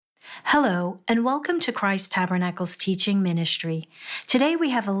Hello, and welcome to Christ Tabernacle's teaching ministry. Today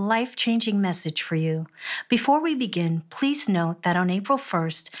we have a life-changing message for you. Before we begin, please note that on April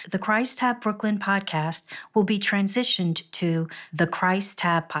 1st, the Christ Tab Brooklyn podcast will be transitioned to the Christ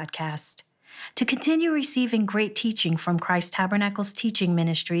Tab podcast. To continue receiving great teaching from Christ Tabernacle's teaching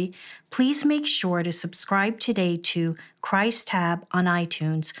ministry, please make sure to subscribe today to Christ Tab on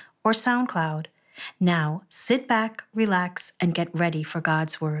iTunes or SoundCloud. Now, sit back, relax, and get ready for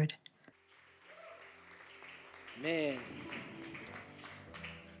God's Word. Man,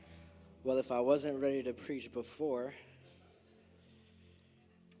 well, if I wasn't ready to preach before,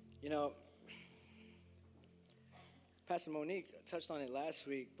 Pastor Monique touched on it last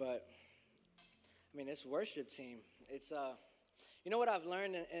week, but this worship team, it's, what I've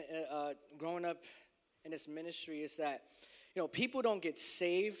learned growing up in this ministry is that, people don't get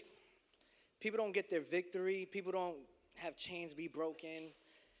saved, people don't get their victory, people don't have chains be broken.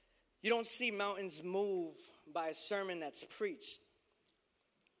 You don't see mountains move by a sermon that's preached.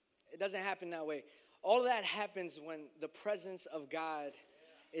 It doesn't happen that way. All of that happens when the presence of God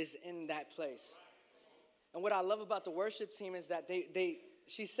is in that place. And what I love about the worship team is that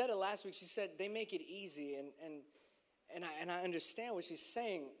she said it last week, she said they make it easy. And I understand what she's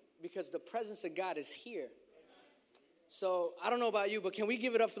saying because the presence of God is here. So I don't know about you, but can we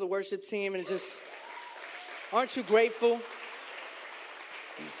give it up for the worship team and just, aren't you grateful?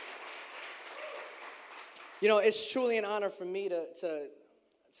 It's truly an honor for me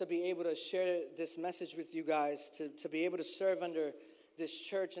to be able to share this message with you guys, to be able to serve under this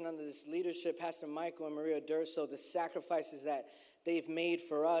church and under this leadership, Pastor Michael and Maria Durso, the sacrifices that they've made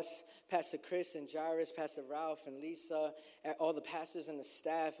for us, Pastor Chris and Jairus, Pastor Ralph and Lisa, all the pastors and the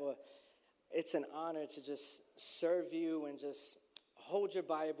staff. It's an honor to just serve you and just hold your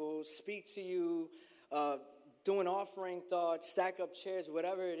Bible, speak to you, do an offering thought, stack up chairs,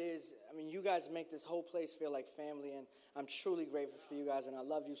 whatever it is. You guys make this whole place feel like family, and I'm truly grateful for you guys, and I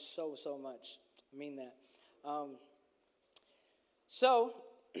love you so, so much. I mean that. So,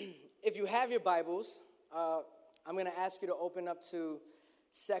 if you have your Bibles, I'm going to ask you to open up to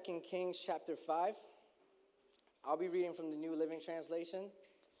 2 Kings chapter 5. I'll be reading from the New Living Translation.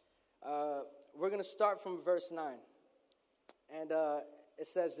 We're going to start from verse 9. And it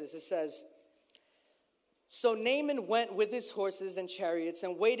says this. It says, "So Naaman went with his horses and chariots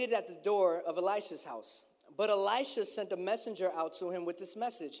and waited at the door of Elisha's house. But Elisha sent a messenger out to him with this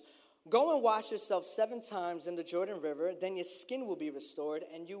message: 'Go and wash yourself 7 times in the Jordan River, then your skin will be restored,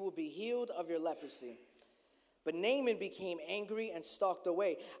 and you will be healed of your leprosy.' But Naaman became angry and stalked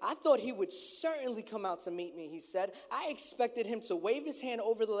away. 'I thought he would certainly come out to meet me,' he said. 'I expected him to wave his hand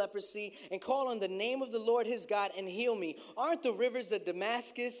over the leprosy and call on the name of the Lord his God and heal me. Aren't the rivers of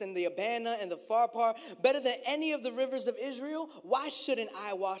Damascus and the Abana and the Pharpar better than any of the rivers of Israel? Why shouldn't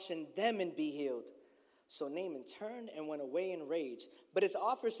I wash in them and be healed?' So Naaman turned and went away in rage. But his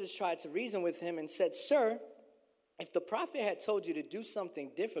officers tried to reason with him and said, 'Sir, if the prophet had told you to do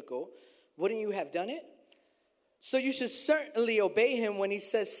something difficult, wouldn't you have done it? So you should certainly obey him when he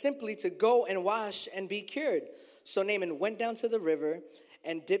says simply to go and wash and be cured.' So Naaman went down to the river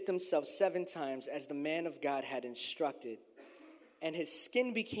and dipped himself 7 times as the man of God had instructed. And his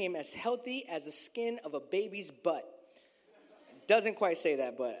skin became as healthy as the skin of a baby's butt." Doesn't quite say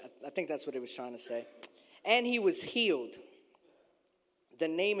that, but I think that's what it was trying to say. "And he was healed."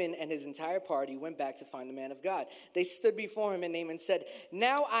 Then Naaman and his entire party went back to find the man of God. They stood before him, and Naaman said,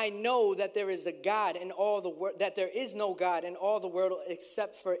 "Now I know that there is a God in all the world, that there is no God in all the world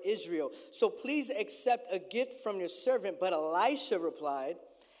except for Israel. So please accept a gift from your servant." But Elisha replied,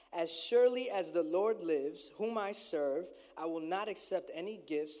 "As surely as the Lord lives, whom I serve, I will not accept any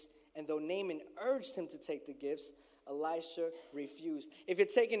gifts." And though Naaman urged him to take the gifts, Elisha refused. If you're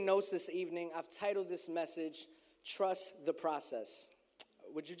taking notes this evening, I've titled this message, "Trust the Process."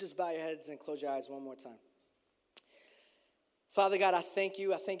 Would you just bow your heads and close your eyes one more time? Father God, I thank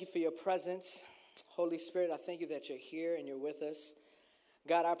you. I thank you for your presence. Holy Spirit, I thank you that you're here and you're with us.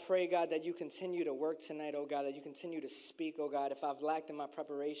 God, I pray, God, that you continue to work tonight, oh God, that you continue to speak, oh God. If I've lacked in my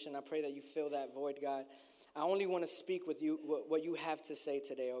preparation, I pray that you fill that void, God. I only want to speak with you what you have to say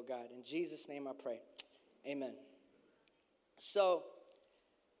today, oh God. In Jesus' name I pray. Amen. So,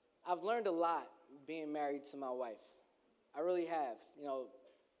 I've learned a lot being married to my wife. I really have.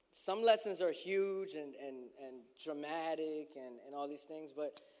 Some lessons are huge and dramatic and all these things,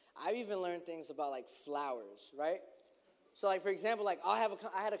 but I've even learned things about like flowers, right? So for example, I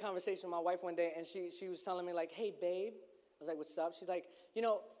had a conversation with my wife one day, and she was telling me like, "Hey babe," I was like, "What's up?" She's like,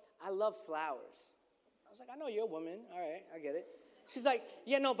 "I love flowers." I was like, "I know you're a woman. All right, I get it." She's like,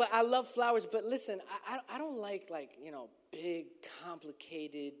 "Yeah, no, but I love flowers, but listen, I don't like big,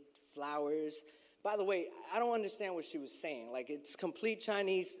 complicated flowers. By the way, I don't understand what she was saying. Like, it's complete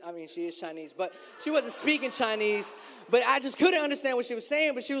Chinese. I mean, she is Chinese, but she wasn't speaking Chinese. But I just couldn't understand what she was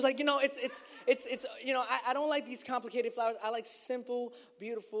saying. But she was like, it's I don't like these complicated flowers. I like simple,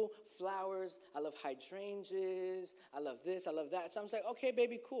 beautiful flowers. I love hydrangeas. I love this. I love that. So I'm like, okay,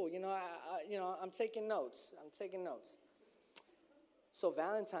 baby, cool. I'm taking notes. So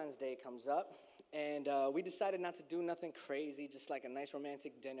Valentine's Day comes up, and we decided not to do nothing crazy, just like a nice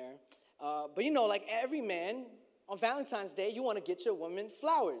romantic dinner. But like every man, on Valentine's Day, you want to get your woman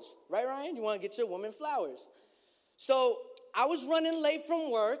flowers. Right, Ryan? You want to get your woman flowers. So I was running late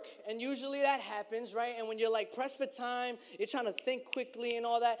from work, and usually that happens, right? And when you're like pressed for time, you're trying to think quickly and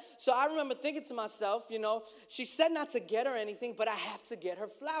all that. So I remember thinking to myself, she said not to get her anything, but I have to get her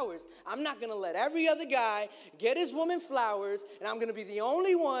flowers. I'm not going to let every other guy get his woman flowers, and I'm going to be the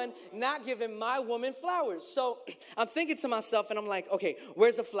only one not giving my woman flowers. So I'm thinking to myself, and I'm like, okay,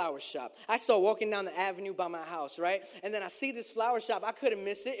 where's the flower shop? I start walking down the avenue by my house, right? And then I see this flower shop. I couldn't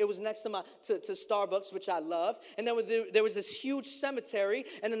miss it. It was next to Starbucks, which I love. And then there was this huge cemetery,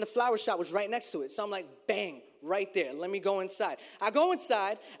 and then the flower shop was right next to it. So I'm like, bang, right there. Let me go inside. I go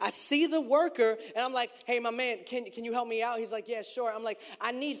inside. I see the worker, and I'm like, hey, my man, can you help me out? He's like, yeah, sure. I'm like,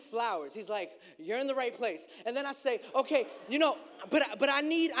 I need flowers. He's like, you're in the right place. And then I say, okay, but I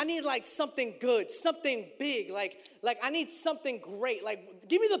need like something good, something big, like I need something great. Like,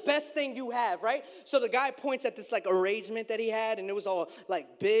 give me the best thing you have, right? So the guy points at this like arrangement that he had, and it was all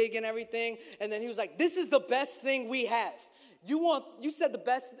like big and everything. And then he was like, this is the best thing we have. You said the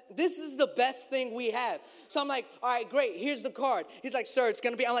best, this is the best thing we have. So I'm like, all right, great, here's the card. He's like, sir, it's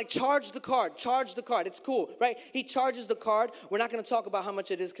going to be, I'm like, charge the card, it's cool, right? He charges the card. We're not going to talk about how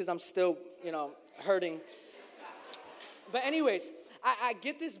much it is because I'm still, hurting. But anyways, I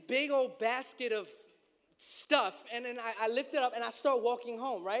get this big old basket of stuff, and then I lift it up, and I start walking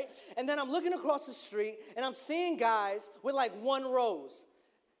home, right? And then I'm looking across the street, and I'm seeing guys with like one rose.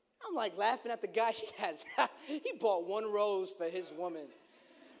 I'm like laughing at the guy he bought one rose for his woman,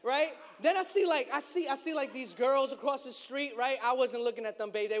 right? Then I see like these girls across the street, right? I wasn't looking at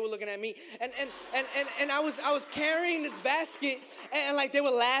them, babe. They were looking at me, and I was carrying this basket, and like they were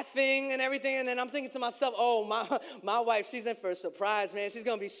laughing and everything. And then I'm thinking to myself, oh, my wife, she's in for a surprise, man. She's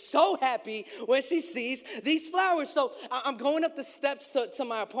gonna be so happy when she sees these flowers. So I'm going up the steps to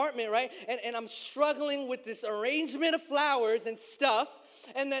my apartment, right? And I'm struggling with this arrangement of flowers and stuff.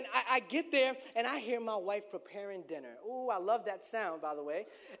 And then I get there, and I hear my wife preparing dinner. Ooh, I love that sound, by the way.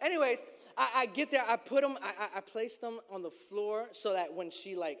 Anyways, I get there. I put them, I placed them on the floor so that when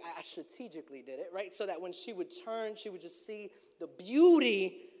she, I strategically did it, right? So that when she would turn, she would just see the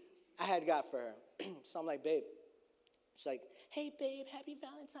beauty I had got for her. So I'm like, babe. She's like, hey, babe, happy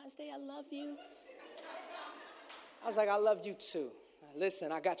Valentine's Day. I love you. I was like, I love you too.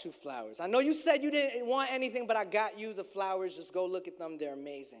 Listen, I got you flowers. I know you said you didn't want anything, but I got you the flowers. Just go look at them. They're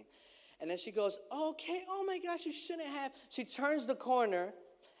amazing. And then she goes, okay, oh my gosh, you shouldn't have. She turns the corner,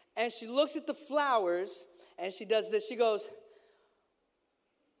 and she looks at the flowers, and she does this. She goes,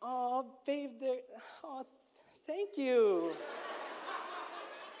 oh, babe, thank you.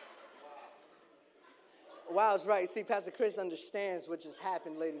 Wow, it's right. See, Pastor Chris understands what just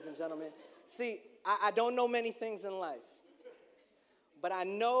happened, ladies and gentlemen. See, I don't know many things in life. But I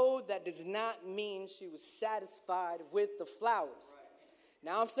know that does not mean she was satisfied with the flowers.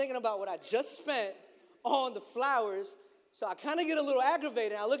 Now I'm thinking about what I just spent on the flowers, so I kind of get a little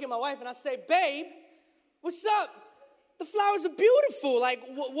aggravated. I look at my wife and I say, babe, what's up? The flowers are beautiful. Like,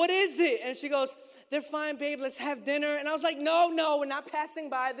 what is it? And she goes, they're fine, babe. Let's have dinner. And I was like, no, we're not passing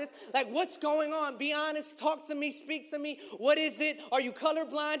by this. Like, what's going on? Be honest. Talk to me. Speak to me. What is it? Are you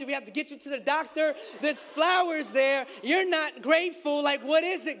colorblind? Do we have to get you to the doctor? There's flowers there. You're not grateful. Like, what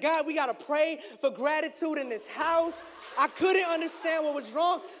is it? God, we got to pray for gratitude in this house. I couldn't understand what was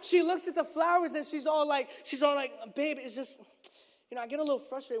wrong. She looks at the flowers and she's all like, babe, it's just, I get a little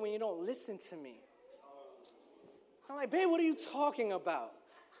frustrated when you don't listen to me. So I'm like, babe, what are you talking about?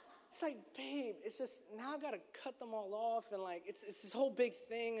 It's like, babe, it's just, now I got to cut them all off, and like, it's this whole big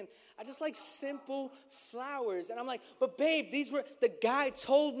thing, and I just like simple flowers. And I'm like, but babe, the guy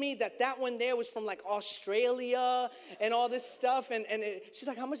told me that one there was from like Australia and all this stuff, and she's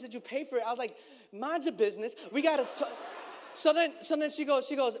like, how much did you pay for it? I was like, mind your business. We got to So then she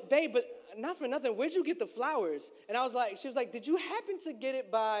goes, babe, but not for nothing, where'd you get the flowers? And she was like, did you happen to get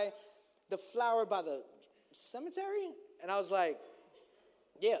it by the flower by the cemetery? And I was like,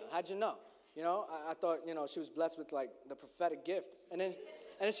 yeah, how'd you know? I thought, she was blessed with like the prophetic gift. And then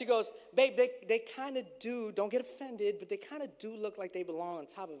she goes, babe, they kind of do, don't get offended, but they kind of do look like they belong on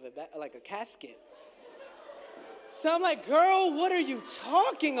top of it, like a casket. So I'm like, girl, what are you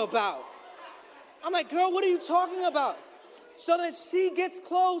talking about? I'm like, girl, what are you talking about? So then she gets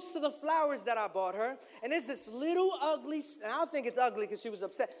close to the flowers that I bought her, and there's this little ugly, and I don't think it's ugly because she was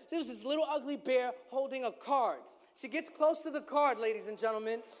upset. So there's this little ugly bear holding a card. She gets close to the card, ladies and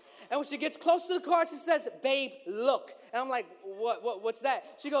gentlemen, and when she gets close to the card, she says, babe, look. And I'm like, what's that?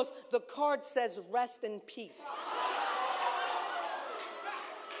 She goes, the card says rest in peace.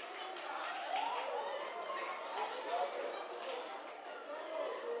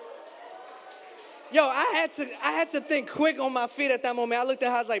 Yo, I had to think quick on my feet at that moment. I looked at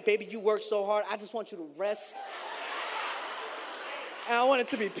her, I was like, baby, you work so hard. I just want you to rest. And I want it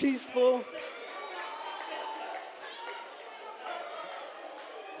to be peaceful.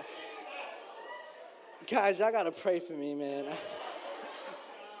 Guys, y'all gotta pray for me, man.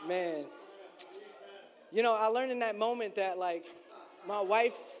 Man. You know, I learned in that moment that, like, my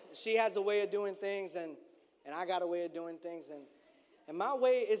wife, she has a way of doing things, and I got a way of doing things, and my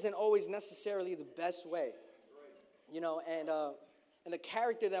way isn't always necessarily the best way, you know, and the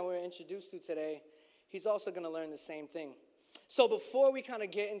character that we're introduced to today, he's also going to learn the same thing. So before we kind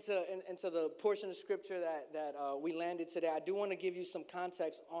of get into the portion of scripture that we landed today, I do want to give you some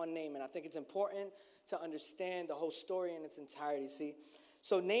context on Naaman. I think it's important to understand the whole story in its entirety, see.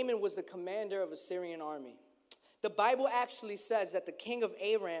 So Naaman was the commander of a Syrian army. The Bible actually says that the king of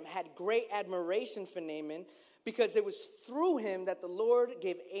Aram had great admiration for Naaman, because it was through him that the Lord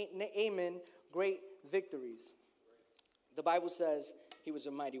gave Naaman great victories. The Bible says he was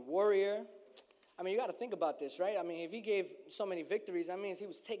a mighty warrior. I mean, you got to think about this, right? I mean, if he gave so many victories, that means he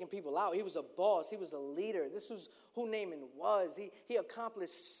was taking people out. He was a boss. He was a leader. This was who Naaman was. He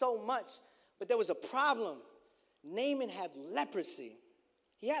accomplished so much, but there was a problem. Naaman had leprosy.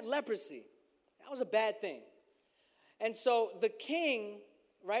 He had leprosy. That was a bad thing. And so the king,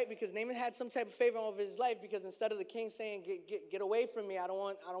 right? Because Naaman had some type of favor over his life, because instead of the king saying, get away from me, I don't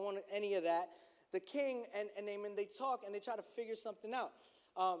want any of that, the king and Naaman, they talk and they try to figure something out.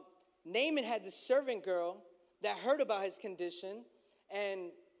 Naaman had this servant girl that heard about his condition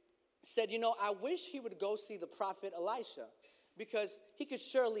and said, you know, I wish he would go see the prophet Elisha, because he could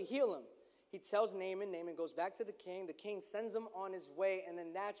surely heal him. He tells Naaman, Naaman goes back to the king sends him on his way, and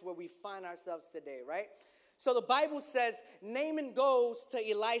then that's where we find ourselves today, right? So the Bible says Naaman goes to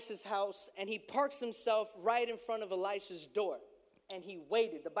Elisha's house, and he parks himself right in front of Elisha's door. And he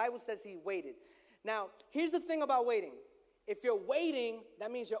waited. The Bible says he waited. Now, here's the thing about waiting. If you're waiting,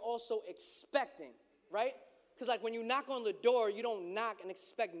 that means you're also expecting, right? Because like when you knock on the door, you don't knock and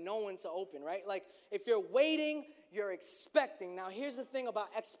expect no one to open, right? Like if you're waiting, you're expecting. Now, here's the thing about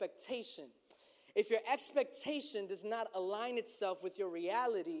expectation. If your expectation does not align itself with your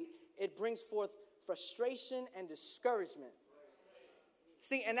reality, it brings forth frustration and discouragement.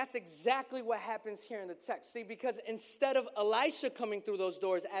 See, and that's exactly what happens here in the text. See, because instead of Elisha coming through those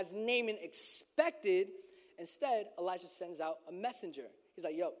doors as Naaman expected, instead, Elisha sends out a messenger. He's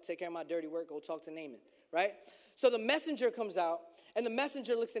like, yo, take care of my dirty work. Go talk to Naaman, right? So the messenger comes out, and the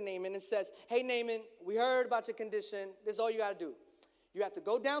messenger looks at Naaman and says, hey, Naaman, we heard about your condition. This is all you got to do. You have to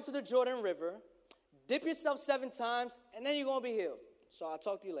go down to the Jordan River, dip yourself 7 times, and then you're going to be healed. So I'll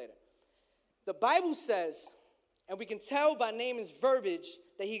talk to you later. The Bible says, and we can tell by Naaman's verbiage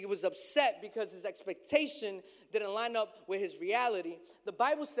that he was upset because his expectation didn't line up with his reality. The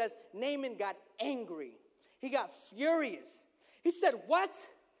Bible says Naaman got angry. He got furious. He said, what?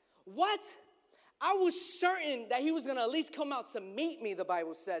 I was certain that he was going to at least come out to meet me, the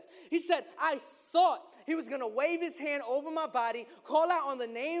Bible says. He said, I thought he was going to wave his hand over my body, call out on the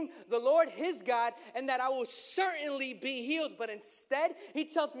name, the Lord, his God, and that I will certainly be healed. But instead, he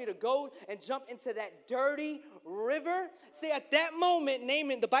tells me to go and jump into that dirty river. See, at that moment,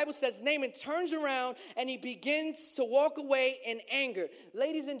 Naaman, the Bible says, Naaman turns around and he begins to walk away in anger.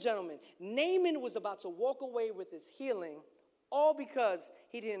 Ladies and gentlemen, Naaman was about to walk away with his healing, all because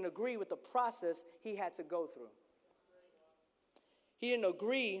he didn't agree with the process he had to go through. He didn't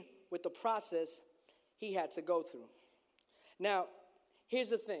agree with the process he had to go through. Now, here's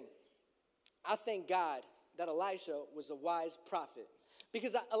the thing. I thank God that Elisha was a wise prophet,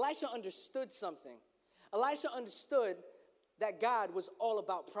 because Elisha understood something. Elisha understood that God was all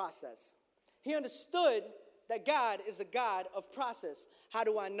about process. He understood that God is a God of process. How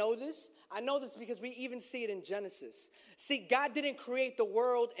do I know this? I know this because we even see it in Genesis. See, God didn't create the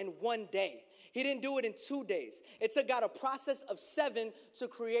world in one day. He didn't do it in 2 days. It took God a process of 7 to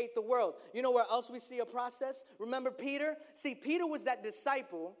create the world. You know where else we see a process? Remember Peter? See, Peter was that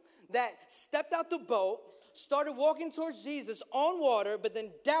disciple that stepped out the boat, started walking towards Jesus on water, but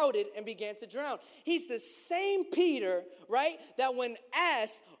then doubted and began to drown. He's the same Peter, right, that when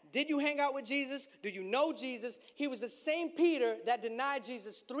asked, Did you hang out with Jesus? Do you know Jesus? He was the same Peter that denied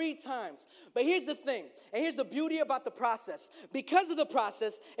Jesus 3 times. But here's the thing, and here's the beauty about the process. Because of the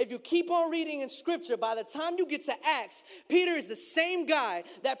process, if you keep on reading in Scripture, by the time you get to Acts, Peter is the same guy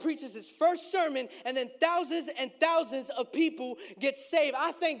that preaches his first sermon, and then thousands and thousands of people get saved.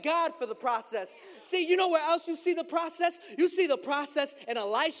 I thank God for the process. See, you know where else you see the process? You see the process in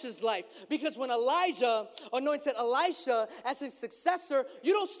Elisha's life. Because when Elijah anointed Elisha as his successor,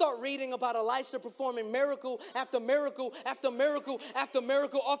 you don't start reading about Elisha performing miracle after miracle after miracle after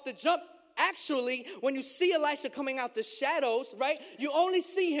miracle off the jump. Actually, when you see Elisha coming out the shadows, right, you only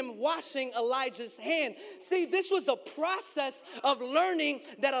see him washing Elijah's hand. See, this was a process of learning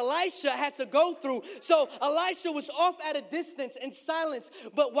that Elisha had to go through. So Elisha was off at a distance in silence,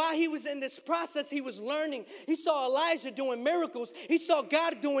 but while he was in this process, he was learning. He saw Elijah doing miracles. He saw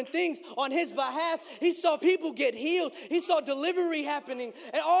God doing things on his behalf. He saw people get healed. He saw delivery happening,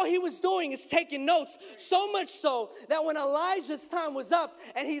 and all he was doing is taking notes, so much so that when Elijah's time was up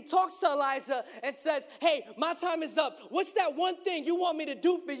and he talks to Elijah and says, hey, my time is up. What's that one thing you want me to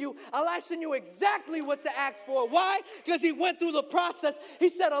do for you? Elisha knew exactly what to ask for. Why? Because he went through the process. He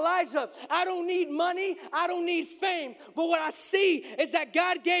said, Elijah, I don't need money. I don't need fame. But what I see is that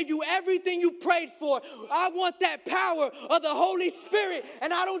God gave you everything you prayed for. I want that power of the Holy Spirit.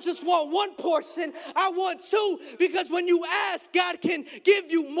 And I don't just want one portion. I want 2. Because when you ask, God can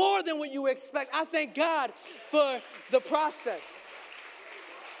give you more than what you expect. I thank God for the process.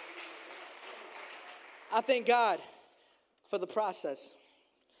 I thank God for the process.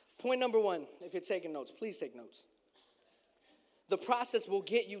 Point number 1, if you're taking notes, please take notes. The process will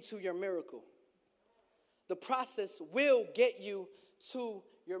get you to your miracle. The process will get you to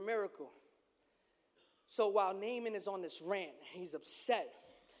your miracle. So while Naaman is on this rant, he's upset.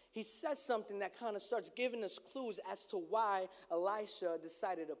 He says something that kind of starts giving us clues as to why Elisha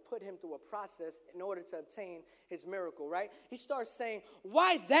decided to put him through a process in order to obtain his miracle, right? He starts saying,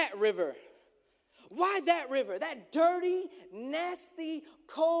 why that river? Why that river? That dirty, nasty,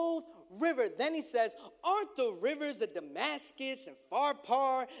 cold river. Then he says, aren't the rivers of Damascus and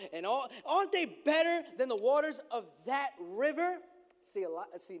Pharpar and all, aren't they better than the waters of that river? See,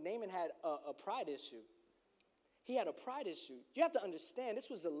 Naaman had a pride issue. He had a pride issue. You have to understand, this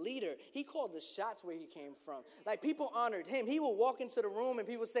was a leader. He called the shots where he came from. Like, people honored him. He would walk into the room and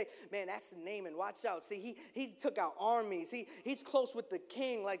people would say, man, that's Naaman, watch out. See, he took out armies. He's close with the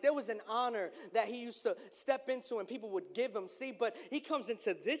king. Like, there was an honor that he used to step into and people would give him. See, but he comes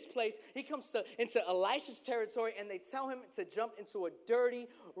into this place. He comes into Elisha's territory and they tell him to jump into a dirty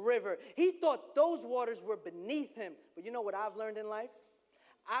river. He thought those waters were beneath him. But you know what I've learned in life?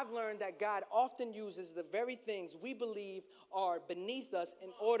 I've learned that God often uses the very things we believe are beneath us in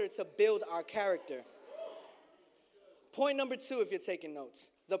order to build our character. Point number 2, if you're taking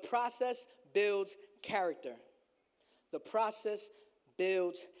notes. The process builds character. The process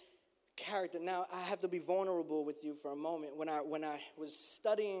builds character. Now, I have to be vulnerable with you for a moment. When I was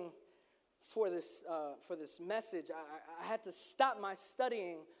studying for this message, I had to stop my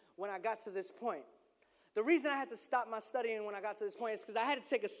studying when I got to this point. The reason I had to stop my studying when I got to this point is because I had to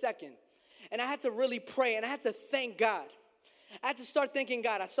take a second, and I had to really pray, and I had to thank God. I had to start thanking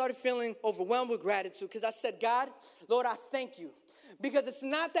God. I started feeling overwhelmed with gratitude because I said, God, Lord, I thank you. Because it's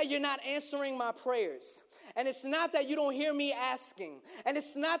not that you're not answering my prayers. And it's not that you don't hear me asking. And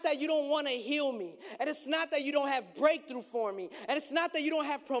it's not that you don't want to heal me. And it's not that you don't have breakthrough for me. And it's not that you don't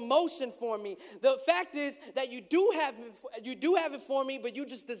have promotion for me. The fact is that you do have it for me, but you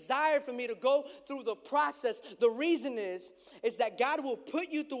just desire for me to go through the process. The reason is that God will put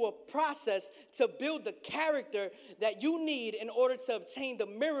you through a process to build the character that you need in order to obtain the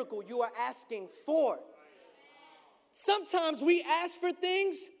miracle you are asking for. Sometimes we ask for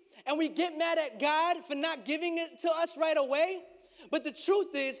things and we get mad at God for not giving it to us right away. But the truth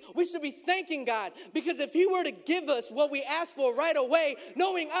is, we should be thanking God, because if he were to give us what we ask for right away,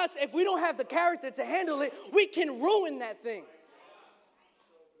 knowing us, if we don't have the character to handle it, we can ruin that thing.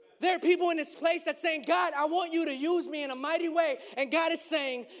 There are people in this place that's saying, God, I want you to use me in a mighty way. And God is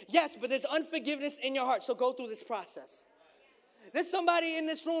saying, yes, but there's unforgiveness in your heart, so go through this process. There's somebody in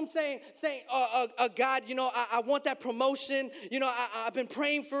this room saying, God, you know, I want that promotion. You know, I've been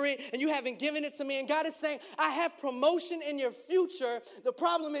praying for it, and you haven't given it to me. And God is saying, I have promotion in your future. The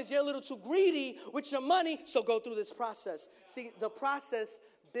problem is you're a little too greedy with your money, so go through this process. See, the process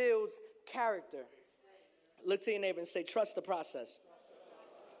builds character. Look to your neighbor and say, trust the process.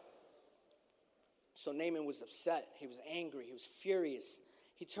 So Naaman was upset. He was angry. He was furious.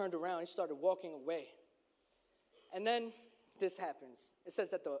 He turned around. He started walking away. And then this happens. It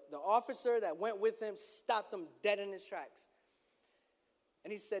says that the officer that went with him stopped him dead in his tracks.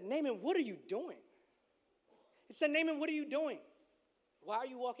 And he said, Naaman, what are you doing? He said, Naaman, what are you doing? Why are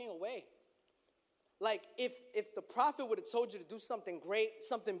you walking away? Like, if the prophet would have told you to do something great,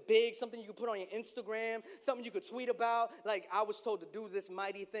 something big, something you could put on your Instagram, something you could tweet about, like, I was told to do this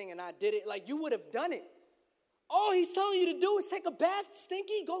mighty thing and I did it, like, you would have done it. All he's telling you to do is take a bath,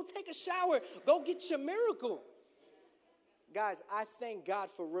 stinky, go take a shower, go get your miracle. Guys, I thank God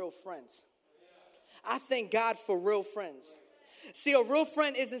for real friends. I thank God for real friends. See, a real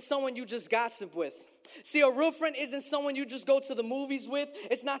friend isn't someone you just gossip with. See, a real friend isn't someone you just go to the movies with.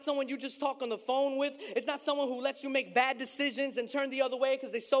 It's not someone you just talk on the phone with. It's not someone who lets you make bad decisions and turn the other way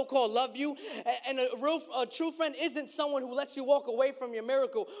because they so-called love you. And a true friend isn't someone who lets you walk away from your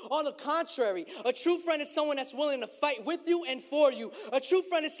miracle. On the contrary, a true friend is someone that's willing to fight with you and for you. A true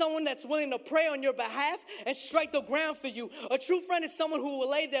friend is someone that's willing to pray on your behalf and strike the ground for you. A true friend is someone who will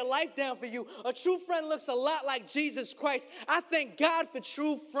lay their life down for you. A true friend looks a lot like Jesus Christ. I thank God for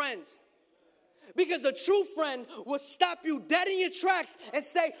true friends. Because a true friend will stop you dead in your tracks and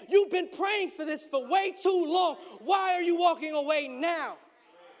say, you've been praying for this for way too long. Why are you walking away now?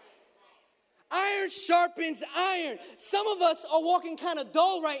 Iron sharpens iron. Some of us are walking kind of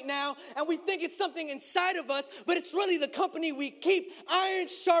dull right now, and we think it's something inside of us, but it's really the company we keep. Iron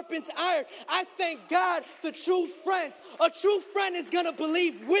sharpens iron. I thank God for true friends. A true friend is going to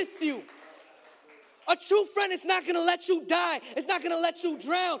believe with you. A true friend is not going to let you die. It's not going to let you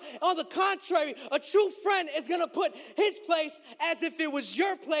drown. On the contrary, a true friend is going to put his place as if it was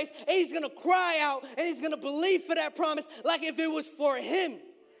your place, and he's going to cry out, and he's going to believe for that promise like if it was for him.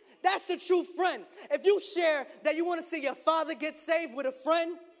 That's a true friend. If you share that you want to see your father get saved with a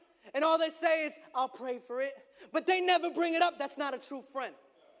friend, and all they say is, I'll pray for it, but they never bring it up, that's not a true friend.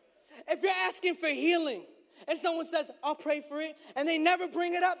 If you're asking for healing, and someone says, I'll pray for it, and they never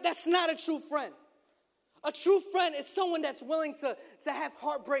bring it up, that's not a true friend. A true friend is someone that's willing to have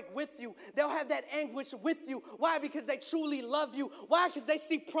heartbreak with you. They'll have that anguish with you. Why? Because they truly love you. Why? Because they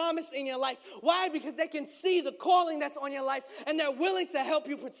see promise in your life. Why? Because they can see the calling that's on your life, and they're willing to help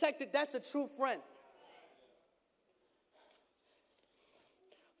you protect it. That's a true friend.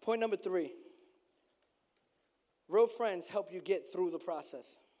 Point number 3. Real friends help you get through the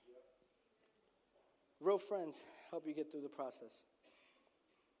process. Real friends help you get through the process.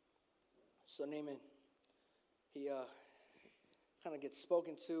 So Naaman, he kind of gets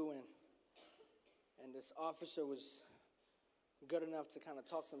spoken to, and this officer was good enough to kind of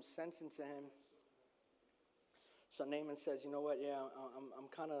talk some sense into him. So Naaman says, you know what, yeah, I'm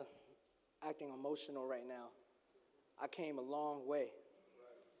kind of acting emotional right now. I came a long way.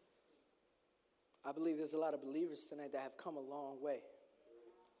 I believe there's a lot of believers tonight that have come a long way.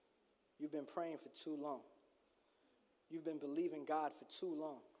 You've been praying for too long. You've been believing God for too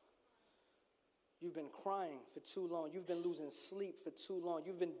long. You've been crying for too long. You've been losing sleep for too long.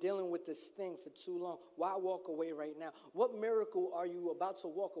 You've been dealing with this thing for too long. Why walk away right now? What miracle are you about to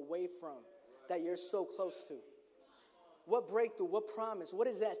walk away from that you're so close to? What breakthrough, what promise, what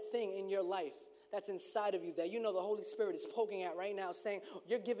is that thing in your life that's inside of you that you know the Holy Spirit is poking at right now saying,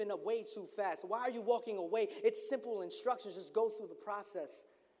 you're giving up way too fast. Why are you walking away? It's simple instructions. Just go through the process.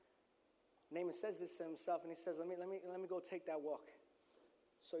 Naaman says this to himself, and he says, let me go take that walk.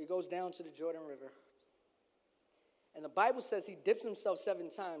 So he goes down to the Jordan River. And the Bible says he dips himself 7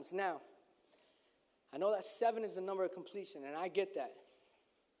 times. Now, I know that 7 is the number of completion, and I get that.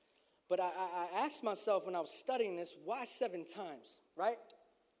 But I asked myself when I was studying this, why 7 times, right?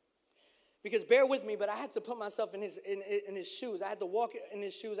 Because bear with me, but I had to put myself in his shoes. I had to walk in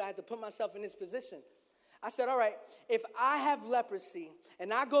his shoes. I had to put myself in his position. I said, all right, if I have leprosy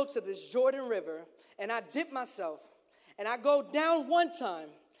and I go to this Jordan River and I dip myself and I go down 1 time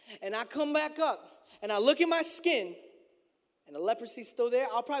and I come back up and I look at my skin and the leprosy's still there,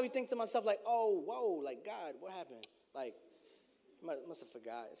 I'll probably think to myself like, oh, whoa, like God, what happened? Like, must have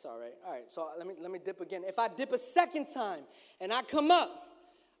forgot. It's all right. All right, so let me dip again. If I dip a 2nd time and I come up,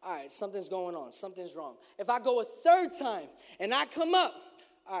 all right, something's going on. Something's wrong. If I go a 3rd time and I come up,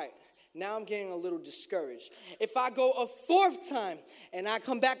 all right, now I'm getting a little discouraged. If I go a 4th time and I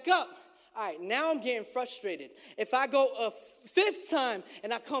come back up, all right, now I'm getting frustrated. If I go a 5th time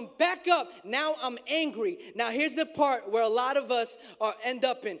and I come back up, now I'm angry. Now here's the part where a lot of us end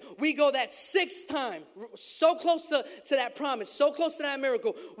up in. We go that 6th time, so close to that promise, so close to that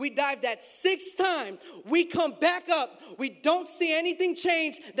miracle. We dive that 6th time. We come back up. We don't see anything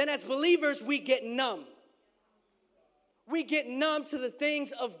change. Then as believers, we get numb. We get numb to the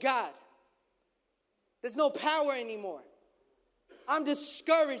things of God. There's no power anymore. I'm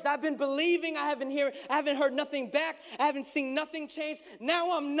discouraged. I've been believing. I haven't heard nothing back. I haven't seen nothing change.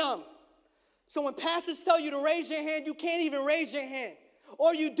 Now I'm numb. So when pastors tell you to raise your hand, you can't even raise your hand.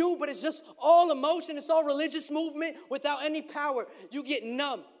 Or you do, but it's just all emotion. It's all religious movement without any power. You get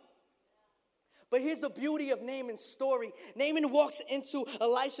numb. But here's the beauty of Naaman's story. Naaman walks into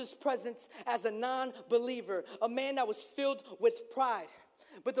Elisha's presence as a non-believer, a man that was filled with pride.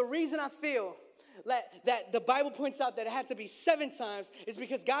 But the reason I feel that the Bible points out that it had to be 7 times is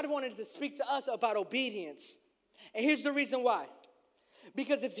because God wanted to speak to us about obedience. And here's the reason why.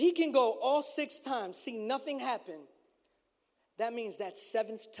 Because if he can go all 6 times, see nothing happen, that means that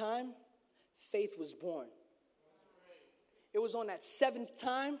 7th time, faith was born. It was on that 7th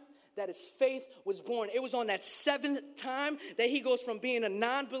time that his faith was born. It was on that 7th time that he goes from being a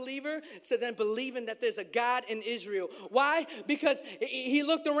non-believer to then believing that there's a God in Israel. Why? Because he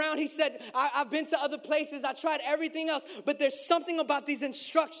looked around, he said, I've been to other places, I tried everything else, but there's something about these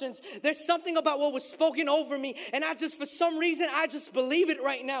instructions. There's something about what was spoken over me, and for some reason, I just believe it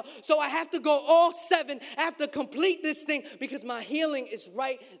right now. So I have to go all 7. I have to complete this thing because my healing is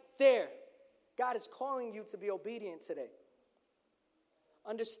right there. God is calling you to be obedient today.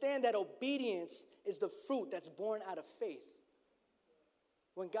 Understand that obedience is the fruit that's born out of faith.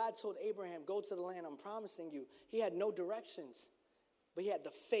 When God told Abraham, go to the land I'm promising you, he had no directions, but he had the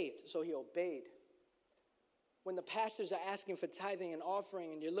faith, so he obeyed. When the pastors are asking for tithing and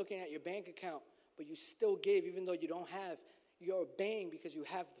offering and you're looking at your bank account, but you still give even though you don't have, you're obeying because you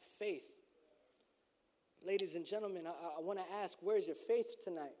have the faith. Ladies and gentlemen, I want to ask, where's your faith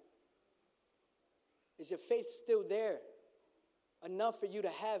tonight? Is your faith still there? Enough for you to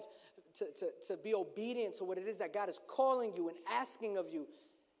have, to be obedient to what it is that God is calling you and asking of you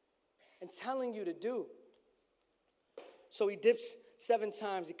and telling you to do. So he dips 7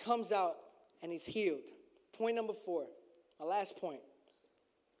 times, he comes out, and he's healed. Point number 4, my last point.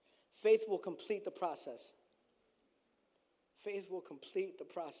 Faith will complete the process. Faith will complete the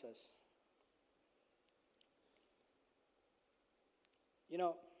process. You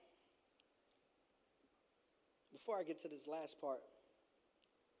know, before I get to this last part,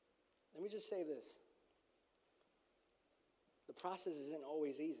 let me just say this. The process isn't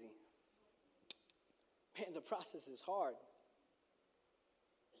always easy. Man, the process is hard.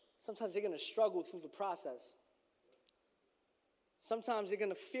 Sometimes you're going to struggle through the process. Sometimes you're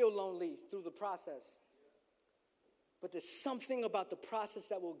going to feel lonely through the process. But there's something about the process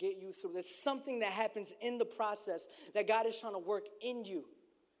that will get you through. There's something that happens in the process that God is trying to work in you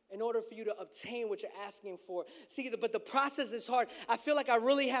in order for you to obtain what you're asking for. See, but the process is hard. I feel like I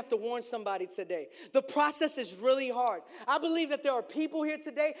really have to warn somebody today. The process is really hard. I believe that there are people here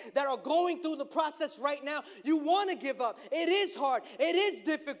today that are going through the process right now. You want to give up. It is hard. It is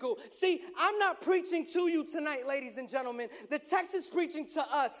difficult. See, I'm not preaching to you tonight, ladies and gentlemen. The text is preaching to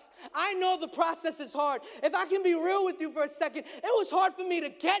us. I know the process is hard. If I can be real with you for a second, it was hard for me to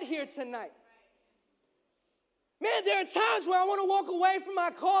get here tonight. Man, there are times where I want to walk away from my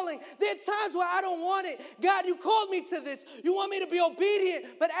calling. There are times where I don't want it. God, you called me to this. You want me to be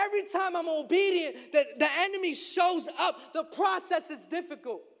obedient. But every time I'm obedient, the enemy shows up. The process is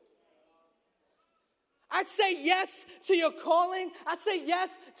difficult. I say yes to your calling. I say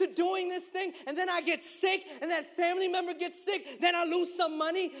yes to doing this thing. And then I get sick. And that family member gets sick. Then I lose some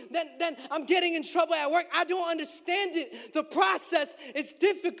money. Then I'm getting in trouble at work. I don't understand it. The process is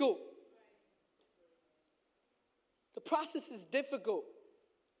difficult. The process is difficult.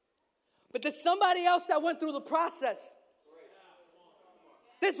 But there's somebody else that went through the process.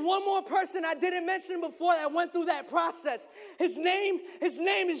 There's one more person I didn't mention before that went through that process. His name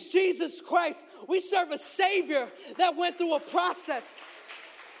is Jesus Christ. We serve a Savior that went through a process.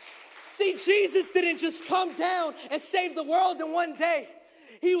 See, Jesus didn't just come down and save the world in one day.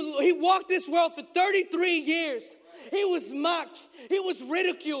 He walked this world for 33 years. He was mocked. He was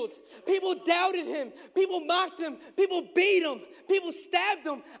ridiculed. People doubted him. People mocked him. People beat him. People stabbed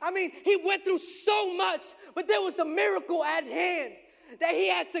him. I mean, he went through so much, but there was a miracle at hand that he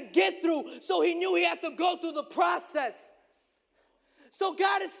had to get through, so he knew he had to go through the process. So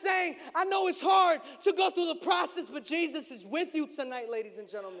God is saying, I know it's hard to go through the process, but Jesus is with you tonight, ladies and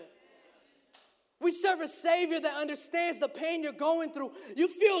gentlemen. We serve a Savior that understands the pain you're going through. You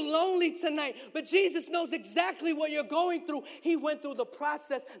feel lonely tonight, but Jesus knows exactly what you're going through. He went through the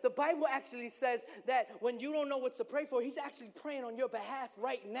process. The Bible actually says that when you don't know what to pray for, he's actually praying on your behalf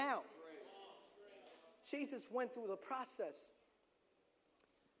right now. Jesus went through the process.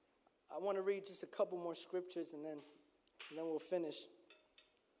 I want to read just a couple more scriptures and then we'll finish.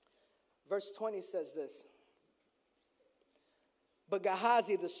 Verse 20 says this. But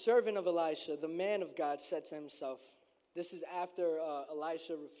Gehazi, the servant of Elisha, the man of God, said to himself, this is after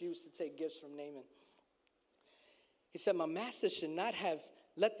Elisha refused to take gifts from Naaman. He said, my master should not have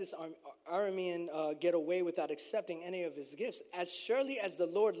let this Aramean get away without accepting any of his gifts. As surely as the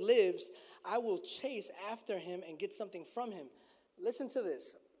Lord lives, I will chase after him and get something from him. Listen to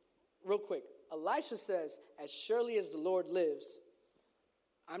this real quick. Elisha says, as surely as the Lord lives,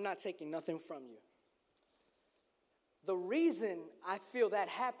 I'm not taking nothing from you. The reason I feel that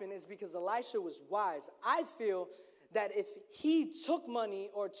happened is because Elisha was wise. I feel that if he took money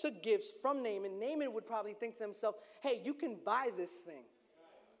or took gifts from Naaman, Naaman would probably think to himself, hey, you can buy this thing.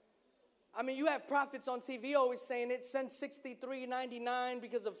 I mean, you have prophets on TV always saying it, send $63.99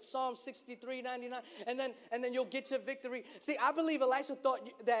 because of Psalm 63.99, and then you'll get your victory. See, I believe Elisha thought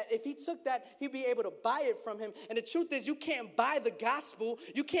that if he took that, he'd be able to buy it from him. And the truth is, you can't buy the gospel.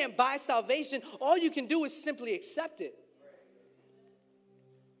 You can't buy salvation. All you can do is simply accept it.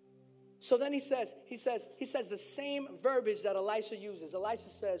 So then he says the same verbiage that Elisha uses. Elisha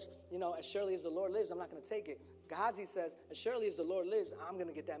says, as surely as the Lord lives, I'm not going to take it. Gehazi says, as surely as the Lord lives, I'm going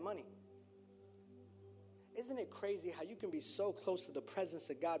to get that money. Isn't it crazy how you can be so close to the presence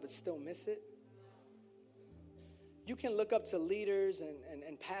of God but still miss it? You can look up to leaders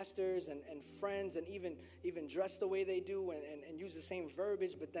and pastors and friends and even dress the way they do and use the same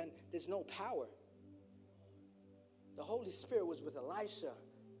verbiage, but then there's no power. The Holy Spirit was with Elisha.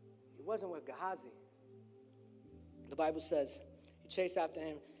 He wasn't with Gehazi. The Bible says he chased after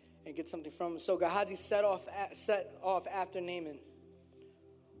him and get something from him. So Gehazi set off after Naaman.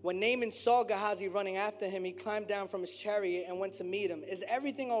 When Naaman saw Gehazi running after him, he climbed down from his chariot and went to meet him. Is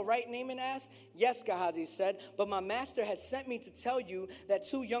everything all right, Naaman asked? Yes, Gehazi said, but my master has sent me to tell you that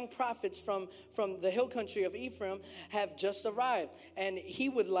 2 young prophets from the hill country of Ephraim have just arrived, and he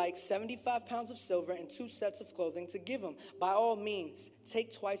would like 75 pounds of silver and 2 sets of clothing to give him. By all means,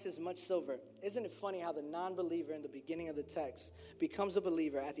 take twice as much silver. Isn't it funny how the non-believer in the beginning of the text becomes a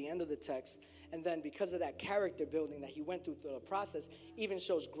believer at the end of the text, and then because of that character building that he went through the process, even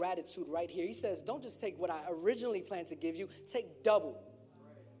shows gratitude right here. He says, don't just take what I originally planned to give you, take double.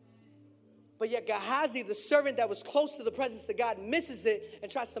 But yet Gehazi, the servant that was close to the presence of God, misses it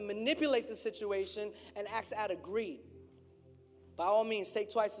and tries to manipulate the situation and acts out of greed. By all means,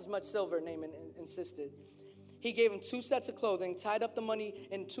 take twice as much silver, Naaman insisted. He gave him 2 sets of clothing, tied up the money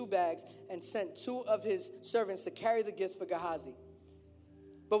in 2 bags, and sent 2 of his servants to carry the gifts for Gehazi.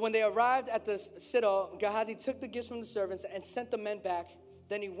 But when they arrived at the citadel, Gehazi took the gifts from the servants and sent the men back.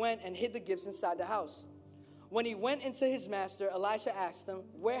 Then he went and hid the gifts inside the house. When he went into his master, Elisha asked him,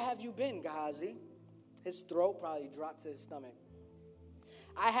 where have you been, Gehazi? His throat probably dropped to his stomach.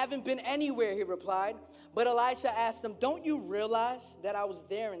 I haven't been anywhere, he replied. But Elisha asked him, don't you realize that I was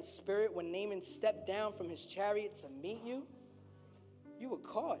there in spirit when Naaman stepped down from his chariot to meet you? You were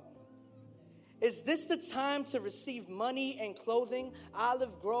caught. Is this the time to receive money and clothing,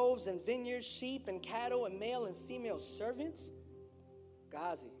 olive groves and vineyards, sheep and cattle and male and female servants?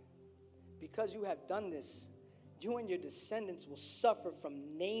 Gehazi, because you have done this, you and your descendants will suffer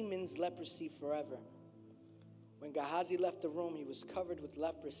from Naaman's leprosy forever. When Gehazi left the room, he was covered with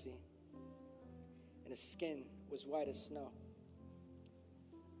leprosy, and his skin was white as snow.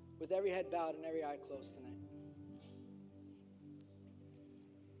 With every head bowed and every eye closed tonight.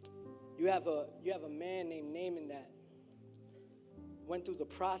 You have a man named Naaman that went through the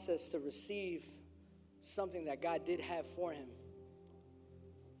process to receive something that God did have for him.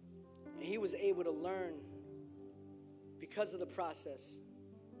 And he was able to learn because of the process.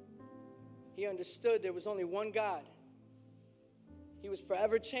 He understood there was only one God. He was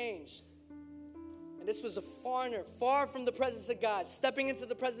forever changed. And this was a foreigner, far from the presence of God, stepping into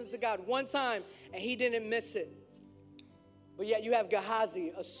the presence of God one time, and he didn't miss it. But yet you have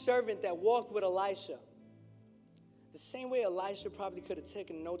Gehazi, a servant that walked with Elisha. The same way Elisha probably could have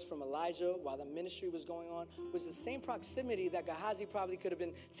taken notes from Elijah while the ministry was going on was the same proximity that Gehazi probably could have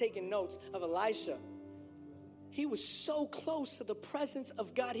been taking notes of Elisha. He was so close to the presence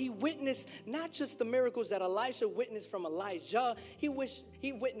of God. He witnessed not just the miracles that Elisha witnessed from Elijah. He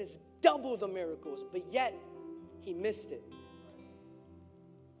witnessed double the miracles, but yet he missed it.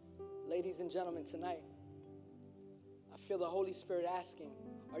 Ladies and gentlemen, tonight, I feel the Holy Spirit asking,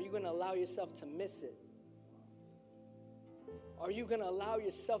 are you going to allow yourself to miss it? Are you going to allow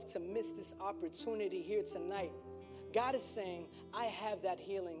yourself to miss this opportunity here tonight? God is saying, I have that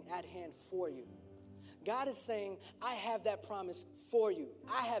healing at hand for you. God is saying, I have that promise for you.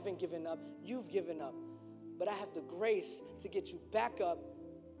 I haven't given up. You've given up. But I have the grace to get you back up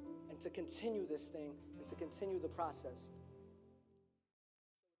and to continue this thing and to continue the process.